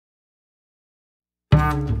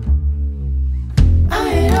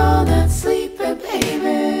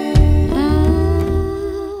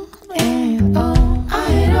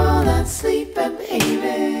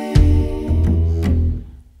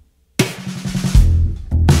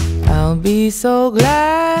I'll be so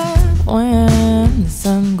glad when the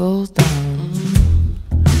sun goes down.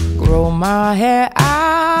 Grow my hair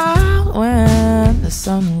out when the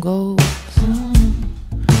sun goes.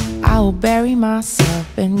 I'll bury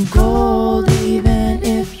myself in gold even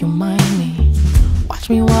if you mind me. Watch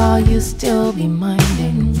me while you still be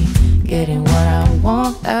minding me. Getting what I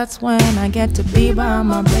want, that's when I get to be by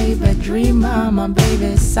my baby. Dream by my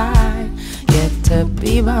baby's side. Get to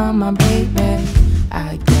be by my baby.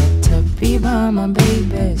 I get to be by my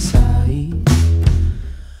baby's side.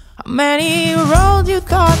 How many roads you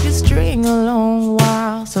thought you'd string along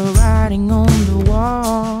while so riding on the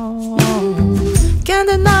wall? Can't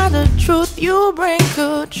deny the truth you bring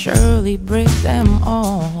could surely break them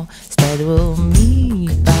all. Instead we'll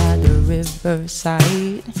meet by the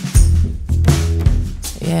riverside.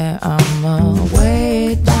 Yeah, I'm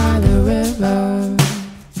wait by the river.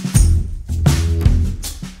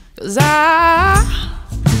 'Cause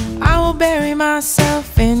I will bury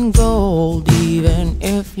myself in gold even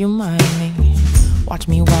if you mind me. Watch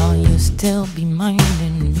me while you still be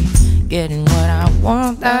minding me. Getting what I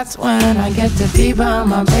want, that's when I get to be by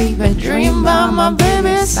my baby. Dream by my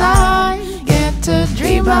baby's side. Get to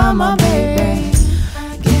dream by my baby.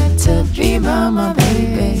 Get to be by my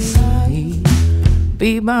baby's side.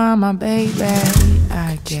 Be by my baby.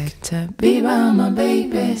 I get to be by my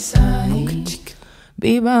baby's side.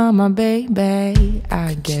 Be by my baby.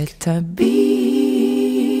 I get to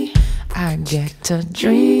be. I get to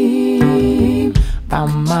dream by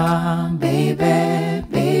my baby,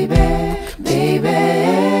 baby, baby.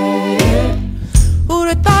 Who'd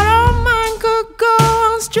have thought our mind could go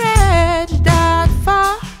on stretch that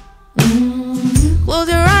far? Close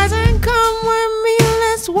your eyes and come with me,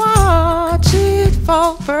 let's watch it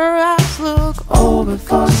fall. Perhaps look over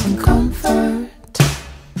for some comfort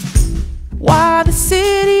while the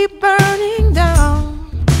city burning down,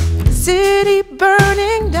 the city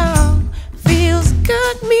burning down. Feels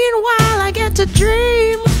good, meanwhile I get to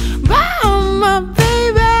dream about my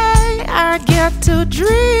baby. I get to dream,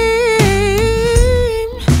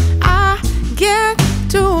 I get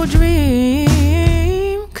to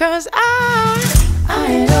dream. 'Cause I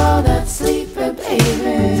ain't all that sleepy,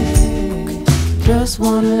 baby. Just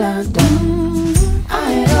wanna lie down. I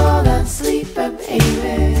ain't all that sleepy,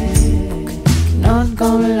 baby. Not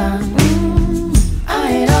gonna lie. I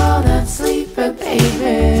ain't all that sleepy,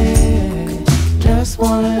 baby. Just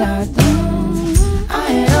wanna lie down. I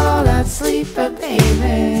ain't all that sleepy,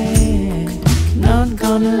 baby. Not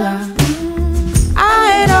gonna lie. I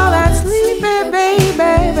ain't all that sleepy,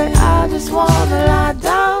 baby, but I just wanna lie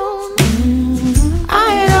down. I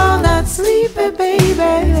ain't all that sleepy, baby,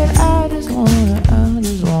 but I just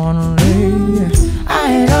wanna lay. I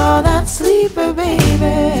ain't all that sleepy,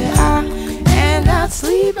 baby. I ain't that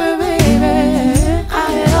sleepy, baby. I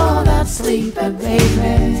ain't all that sleepy,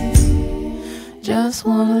 baby. Just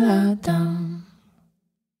wanna lie down.